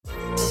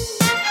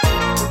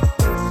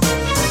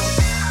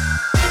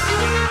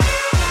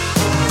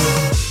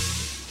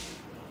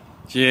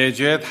解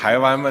决台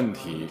湾问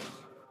题，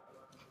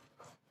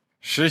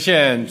实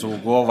现祖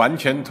国完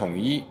全统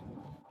一，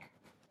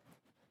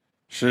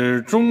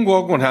是中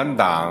国共产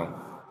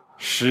党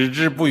矢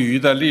志不渝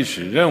的历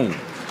史任务。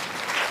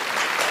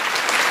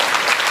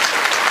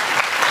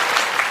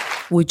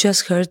We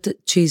just heard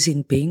Xi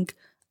Jinping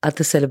at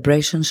the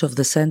celebrations of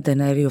the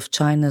centenary of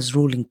China's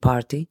ruling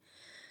party,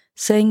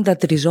 saying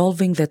that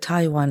resolving the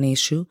Taiwan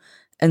issue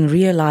and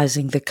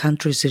realizing the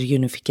country's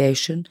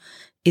reunification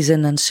is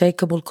an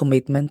unshakable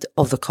commitment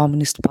of the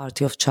Communist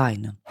Party of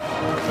China.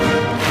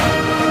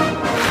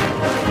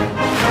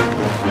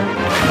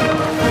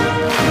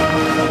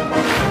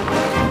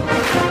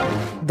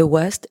 The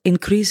West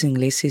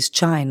increasingly sees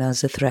China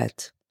as a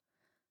threat.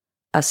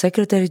 As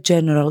Secretary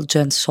General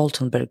Jens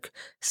Stoltenberg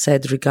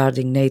said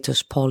regarding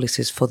NATO's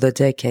policies for the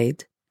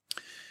decade,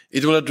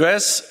 it will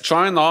address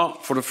China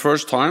for the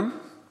first time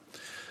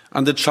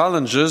and the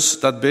challenges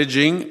that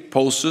Beijing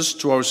poses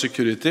to our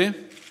security,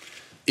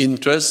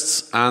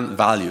 interests and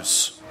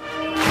values.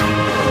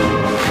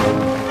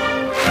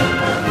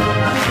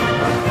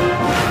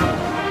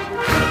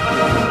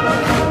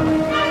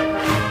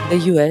 The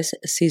US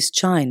sees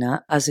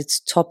China as its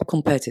top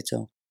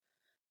competitor.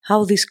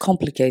 How this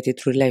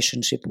complicated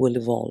relationship will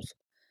evolve,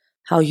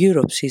 how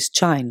Europe sees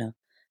China,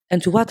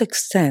 and to what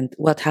extent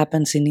what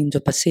happens in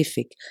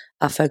Indo-Pacific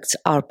affects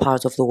our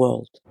part of the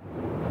world.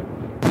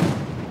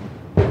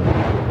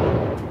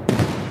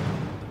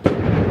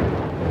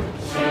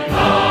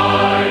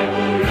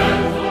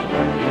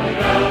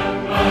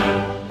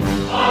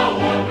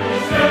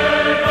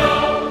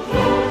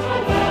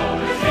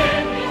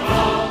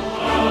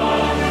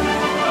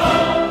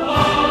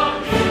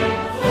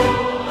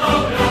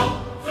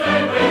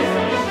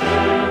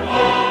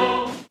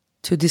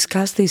 To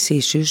discuss these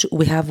issues,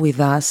 we have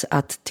with us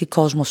at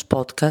T-Cosmos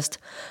podcast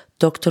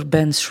Dr.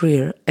 Ben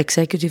Schreier,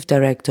 Executive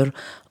Director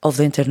of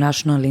the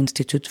International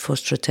Institute for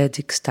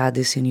Strategic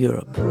Studies in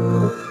Europe.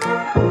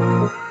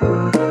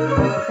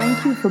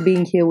 Thank you for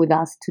being here with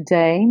us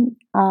today.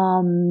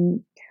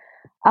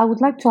 I would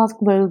like to ask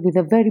with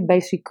a very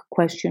basic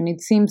question.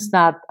 It seems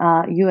that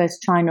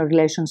US-China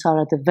relations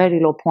are at a very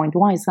low point.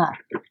 Why is that?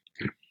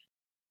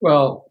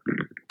 Well,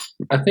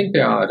 I think they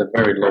are at a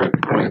very low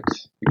point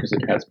because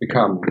it has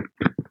become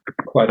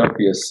quite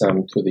obvious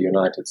to the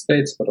United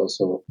States, but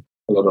also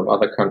a lot of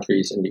other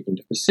countries in the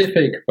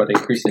Indo-Pacific, but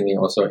increasingly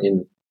also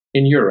in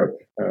Europe,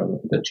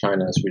 that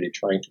China is really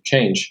trying to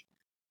change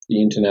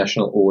the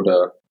international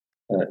order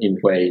in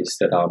ways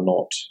that are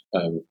not,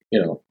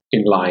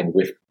 in line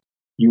with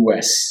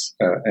US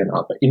and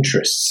other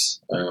interests,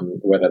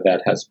 whether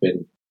that has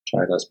been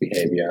China's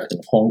behavior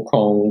in Hong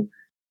Kong,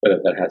 whether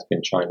that has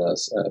been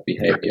China's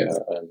behavior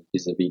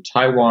vis-à-vis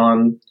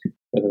Taiwan,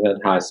 whether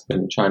that has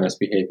been China's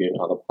behavior in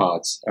other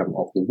parts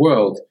of the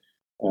world,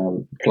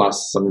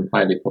 plus some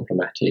highly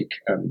problematic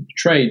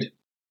trade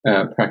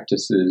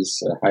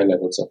practices, high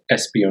levels of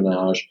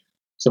espionage.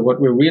 So what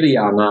we really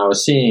are now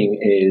seeing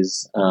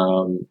is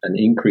an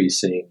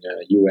increasing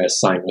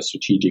US-Sino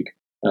strategic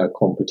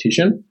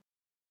competition.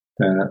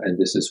 And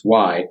this is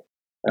why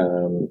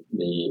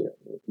the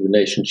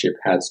relationship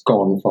has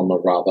gone from a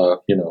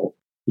rather,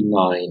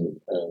 benign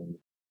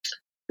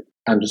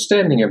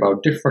understanding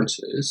about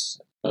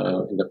differences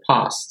in the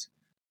past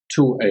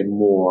to a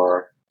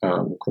more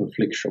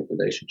conflictual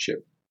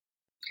relationship.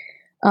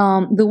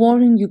 The war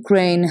in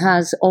Ukraine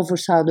has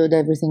overshadowed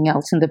everything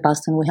else in the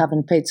past, and we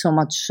haven't paid so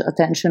much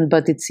attention,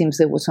 but it seems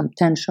there was some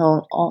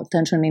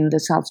tension in the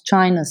South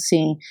China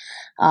Sea.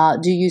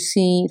 Do you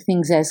see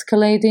things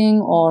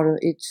escalating, or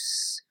it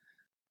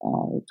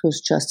was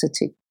just a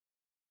tick?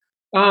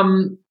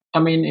 In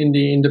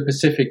the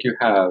Pacific, you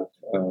have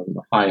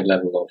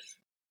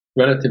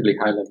relatively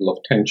high level of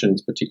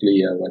tensions,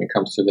 particularly when it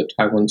comes to the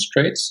Taiwan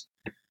Straits.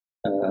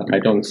 I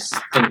don't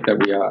think that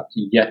we are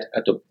yet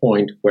at a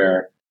point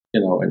where,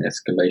 an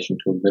escalation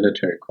to a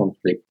military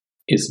conflict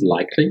is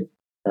likely,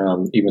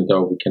 even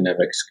though we can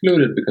never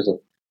exclude it because of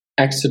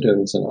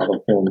accidents and other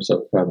forms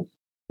of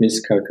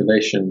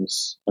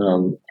miscalculations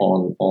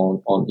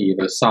on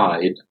either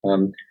side.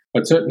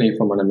 But certainly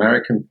from an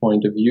American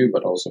point of view,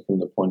 but also from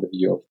the point of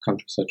view of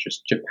countries such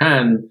as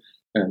Japan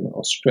and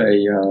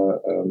Australia,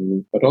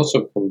 but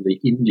also probably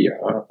India,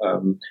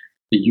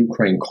 the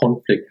Ukraine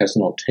conflict has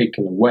not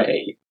taken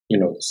away,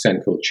 the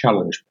central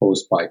challenge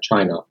posed by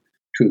China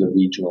to the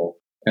regional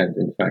and,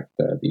 in fact,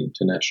 the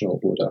international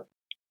order.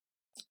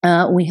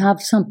 We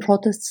have some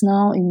protests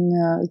now in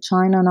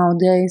China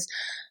nowadays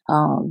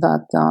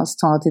that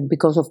started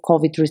because of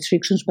COVID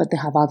restrictions, but they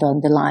have other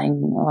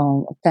underlying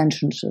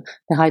tensions.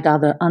 They hide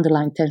other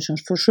underlying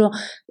tensions for sure.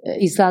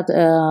 Is that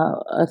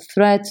a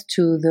threat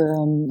to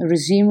the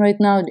regime right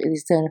now?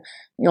 Is there,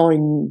 or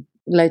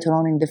later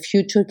on in the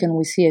future, can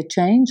we see a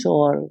change?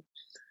 Or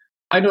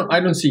I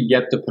don't see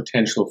yet the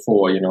potential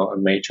for a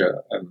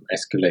major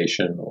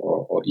escalation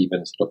or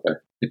even sort of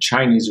a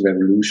Chinese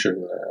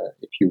revolution,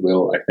 if you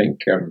will. I think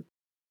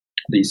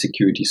the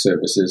security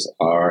services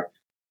are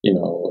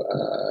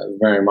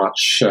very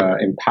much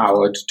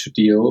empowered to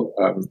deal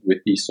with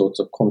these sorts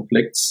of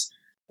conflicts,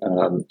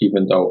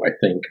 even though I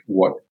think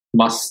what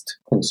must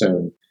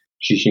concern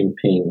Xi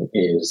Jinping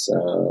is,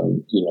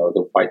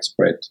 the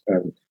widespread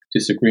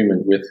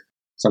disagreement with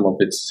some of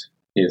his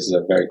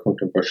very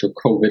controversial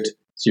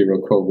zero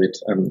COVID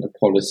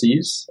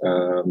policies,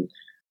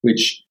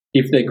 which,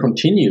 if they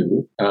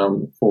continue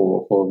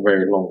for a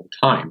very long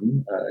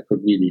time,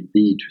 could really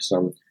lead to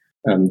some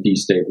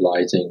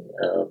destabilization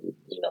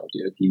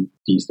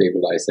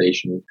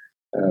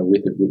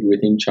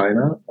within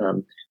China.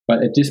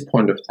 But at this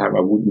point of time,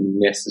 I wouldn't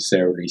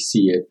necessarily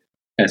see it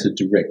as a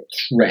direct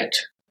threat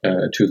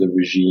to the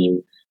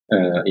regime,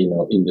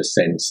 in the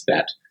sense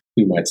that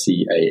we might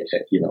see a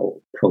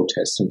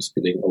protest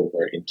spilling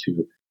over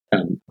into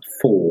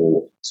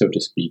fall, so to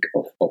speak,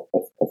 of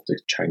the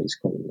Chinese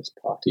Communist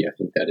Party. I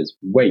think that is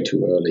way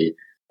too early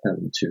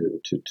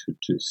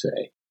to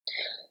say.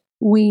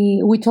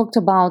 We talked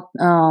about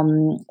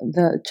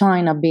the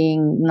China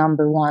being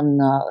number one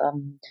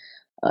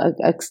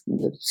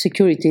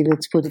security,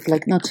 let's put it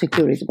like, not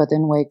security, but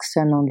anyway,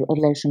 external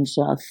relations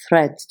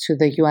threat to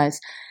the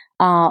U.S.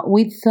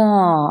 With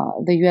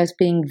the U.S.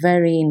 being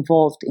very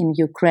involved in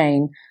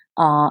Ukraine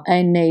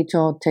and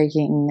NATO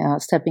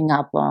stepping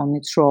up on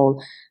its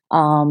role,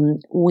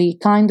 we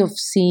kind of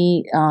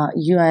see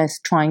U.S.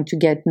 trying to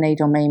get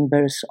NATO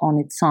members on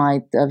its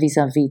side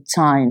vis-a-vis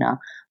China.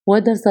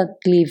 Where does that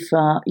leave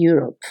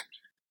Europe?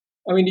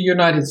 I mean, the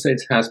United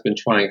States has been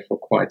trying for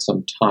quite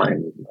some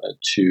time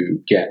to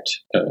get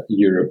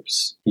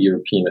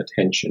European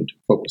attention to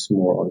focus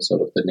more on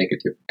sort of the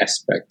negative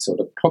aspects or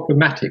the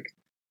problematic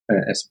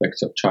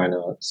aspects of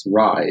China's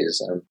rise.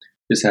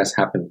 This has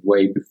happened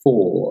way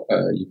before,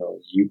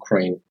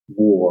 Ukraine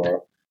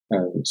war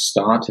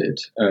started.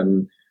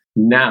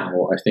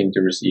 Now, I think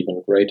there is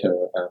even greater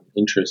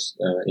interest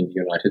in the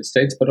United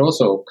States, but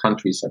also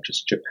countries such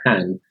as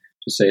Japan,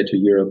 to say to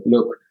Europe,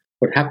 look,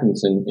 what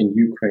happens in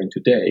Ukraine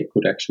today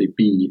could actually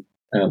be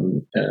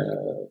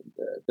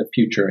the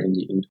future in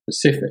the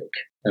Indo-Pacific.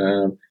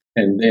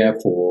 And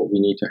therefore, we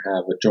need to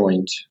have a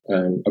joint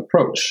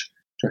approach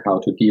to how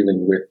to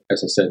dealing with,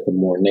 as I said, the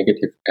more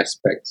negative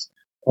aspects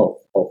of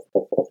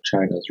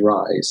China's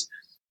rise.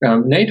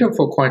 NATO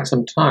for quite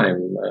some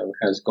time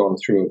has gone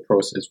through a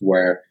process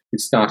where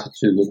it started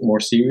to look more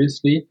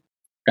seriously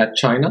at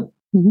China.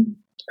 Mm-hmm.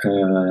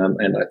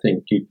 And I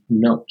think you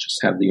not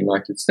just have the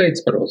United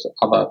States, but also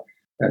other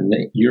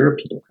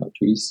European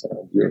countries,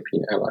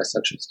 European allies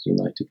such as the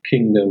United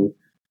Kingdom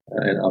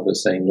and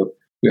others saying, look,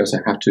 we also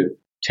have to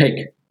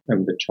take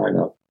the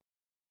China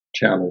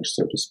challenge,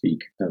 so to speak,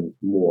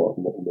 more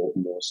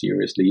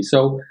seriously.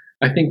 So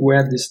I think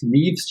where this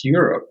leaves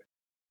Europe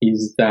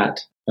is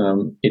that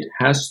it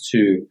has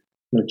to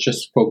not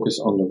just focus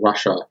on the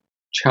Russia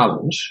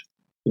challenge,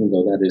 even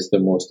though that is the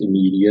most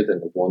immediate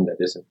and the one that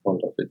is in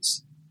front of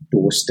its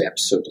doorstep,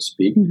 so to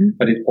speak, mm-hmm.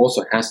 but it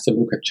also has to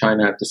look at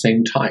China at the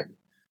same time.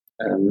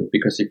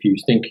 Because if you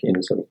think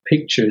in sort of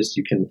pictures,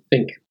 you can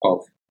think of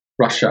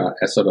Russia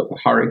as sort of a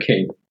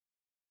hurricane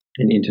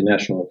in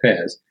international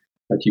affairs,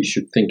 but you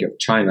should think of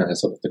China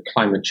as sort of the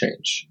climate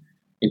change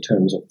in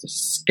terms of the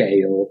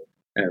scale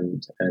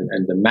and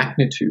the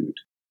magnitude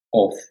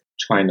of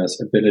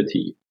China's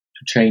ability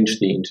to change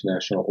the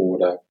international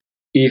order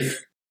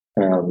if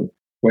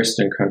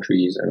Western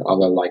countries and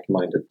other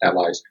like-minded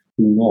allies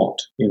do not,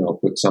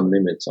 put some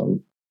limits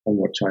on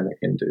what China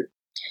can do.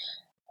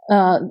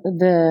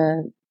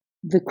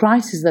 The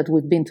crisis that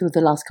we've been through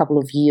the last couple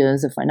of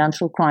years, the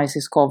financial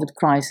crisis, COVID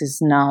crisis,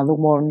 now the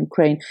war in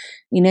Ukraine,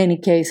 in any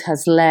case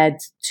has led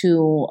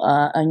to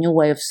a new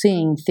way of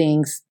seeing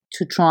things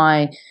to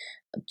try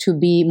to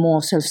be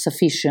more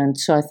self-sufficient.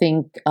 So I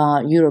think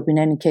Europe in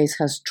any case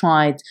has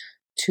tried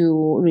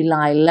to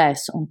rely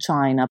less on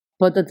China.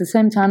 But at the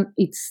same time,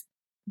 it's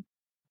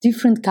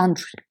different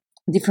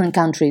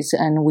countries,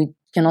 and we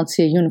cannot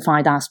see a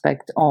unified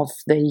aspect of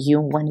the EU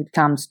when it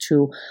comes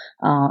to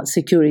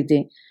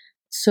security.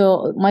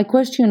 So my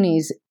question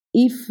is,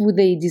 if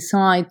they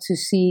decide to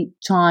see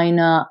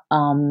China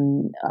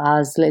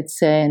as, let's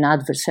say, an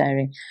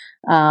adversary,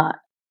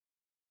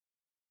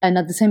 and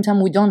at the same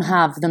time we don't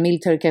have the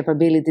military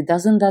capability,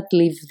 doesn't that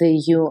leave the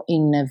EU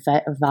in a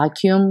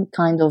vacuum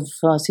kind of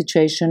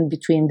situation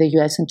between the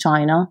US and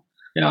China?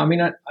 Yeah, I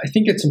mean, I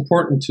think it's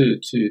important to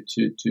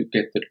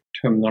get the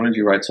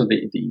terminology right. So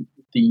the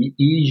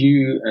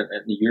EU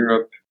and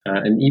Europe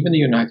and even the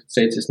United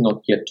States is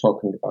not yet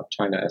talking about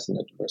China as an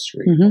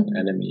adversary or an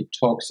enemy. It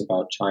talks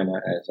about China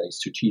as a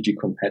strategic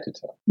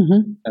competitor,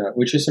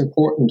 which is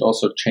important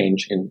also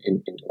change in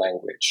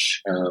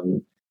language.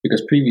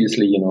 Because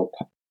previously,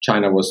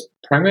 China was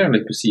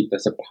primarily perceived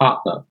as a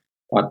partner,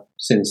 but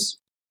since,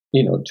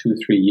 2-3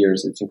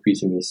 years, it's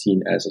increasingly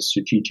seen as a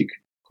strategic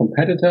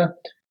competitor,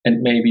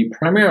 and maybe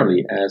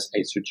primarily as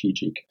a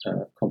strategic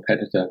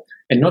competitor,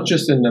 and not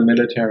just in the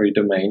military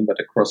domain, but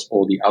across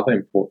all the other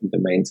important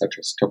domains such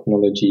as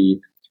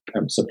technology,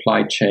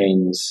 supply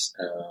chains,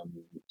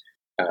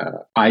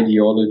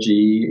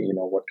 ideology.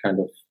 What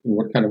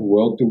kind of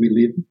world do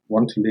we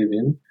want to live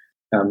in,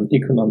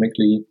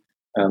 economically.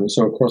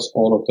 So across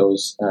all of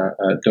those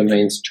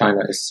domains,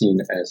 China is seen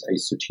as a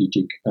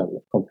strategic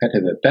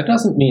competitor. That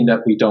doesn't mean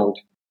that we don't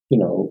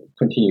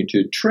continue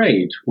to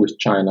trade with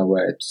China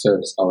where it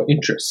serves our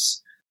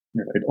interests.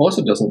 It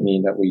also doesn't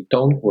mean that we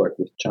don't work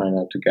with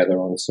China together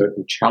on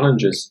certain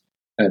challenges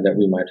that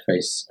we might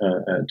face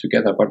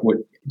together. But what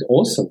it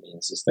also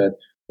means is that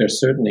there are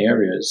certain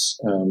areas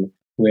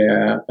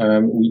where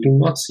we do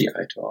not see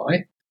eye to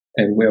eye,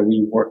 and where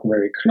we work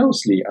very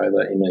closely,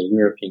 either in a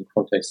European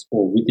context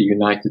or with the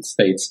United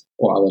States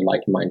or other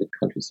like-minded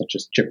countries such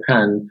as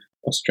Japan,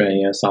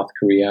 Australia, South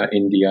Korea,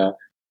 India,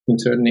 in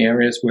certain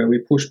areas where we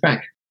push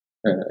back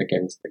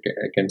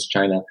against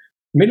China.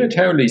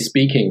 Militarily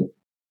speaking,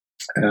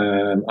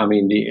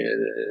 the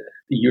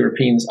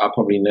Europeans are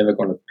probably never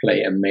going to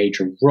play a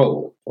major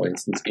role, for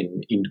instance,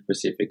 in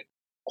Indo-Pacific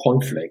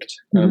conflict.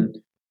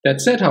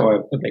 That said,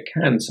 however, they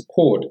can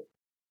support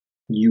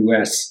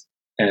US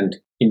and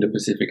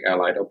Indo-Pacific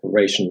allied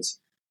operations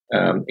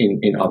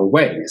in other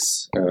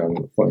ways.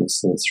 For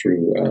instance,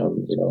 through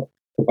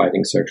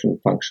providing certain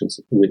functions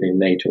within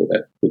NATO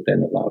that would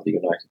then allow the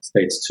United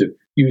States to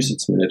use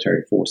its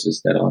military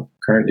forces that are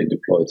currently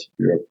deployed to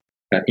Europe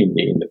in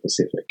the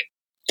Indo-Pacific.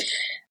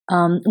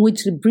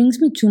 Which brings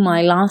me to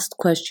my last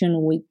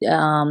question. We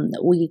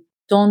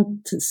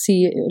don't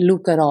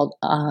look a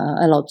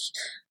lot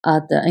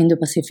at the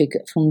Indo-Pacific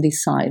from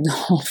this side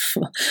of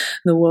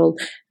the world.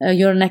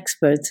 You're an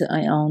expert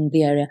on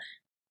the area.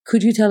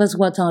 Could you tell us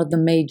what are the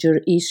major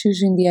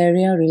issues in the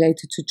area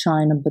related to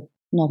China, but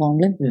not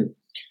only?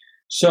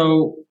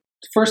 So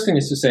the first thing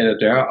is to say that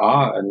there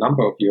are a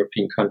number of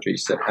European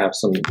countries that have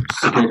some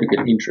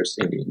significant interest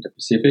in the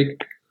Indo-Pacific.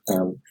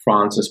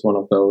 France is one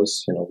of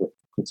those, with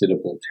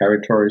considerable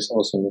territories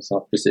also in the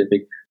South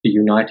Pacific. The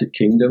United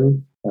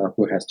Kingdom,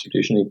 who has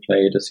traditionally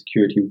played a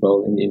security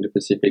role in the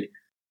Indo-Pacific.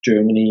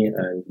 Germany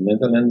and the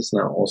Netherlands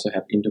now also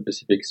have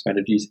Indo-Pacific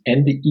strategies,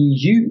 and the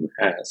EU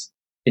has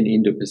an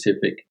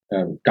Indo-Pacific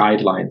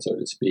guideline, so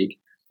to speak,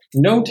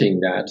 noting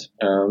that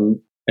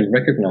and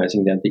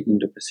recognizing that the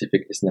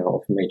Indo-Pacific is now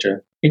of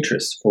major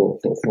interest for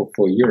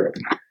Europe.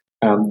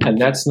 And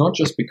that's not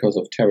just because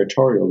of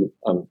territorial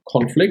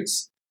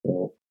conflicts.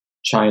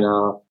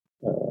 China,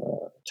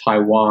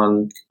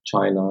 Taiwan,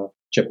 China,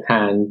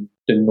 Japan,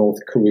 the North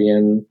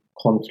Korean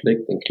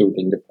conflict,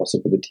 including the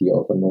possibility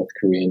of a North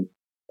Korean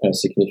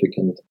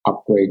significant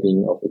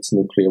upgrading of its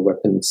nuclear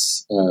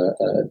weapons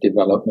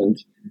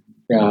development.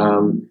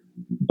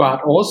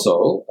 But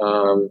also,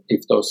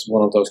 if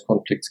one of those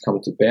conflicts come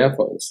to bear,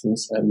 for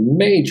instance, a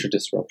major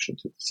disruption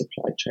to the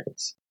supply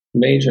chains,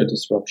 major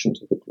disruption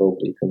to the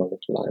global economic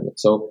climate.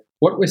 So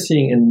what we're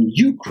seeing in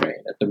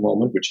Ukraine at the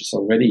moment, which is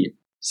already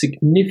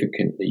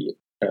significant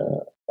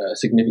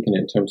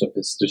in terms of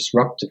its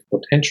disruptive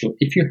potential,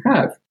 if you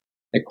have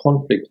a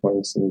conflict, for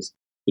instance,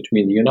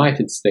 between the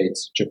United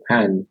States,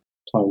 Japan,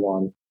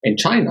 Taiwan, and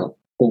China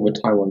over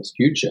Taiwan's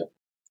future,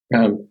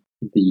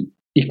 the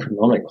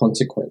economic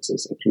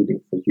consequences,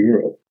 including for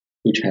Europe,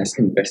 which has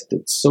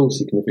invested so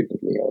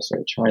significantly also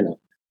in China,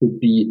 would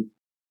be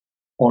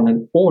on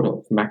an order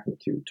of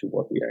magnitude to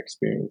what we are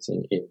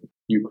experiencing in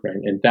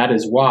Ukraine. And that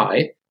is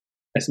why,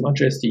 as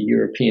much as the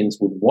Europeans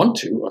would want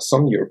to, or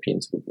some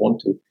Europeans would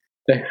want to,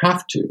 they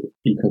have to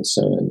be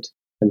concerned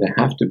and they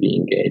have to be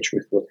engaged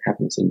with what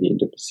happens in the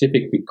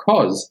Indo-Pacific,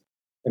 because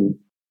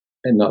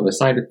another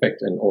side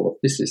effect in all of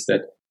this is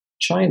that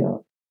China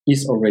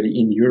is already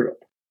in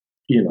Europe,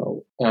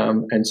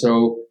 and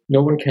so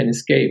no one can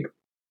escape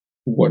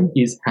what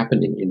is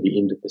happening in the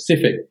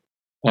Indo-Pacific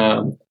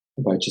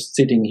by just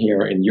sitting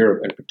here in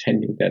Europe and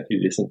pretending that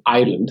it is an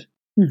island,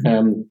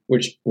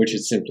 which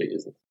it simply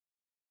isn't.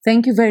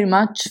 Thank you very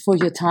much for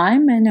your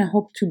time, and I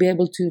hope to be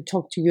able to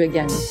talk to you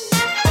again.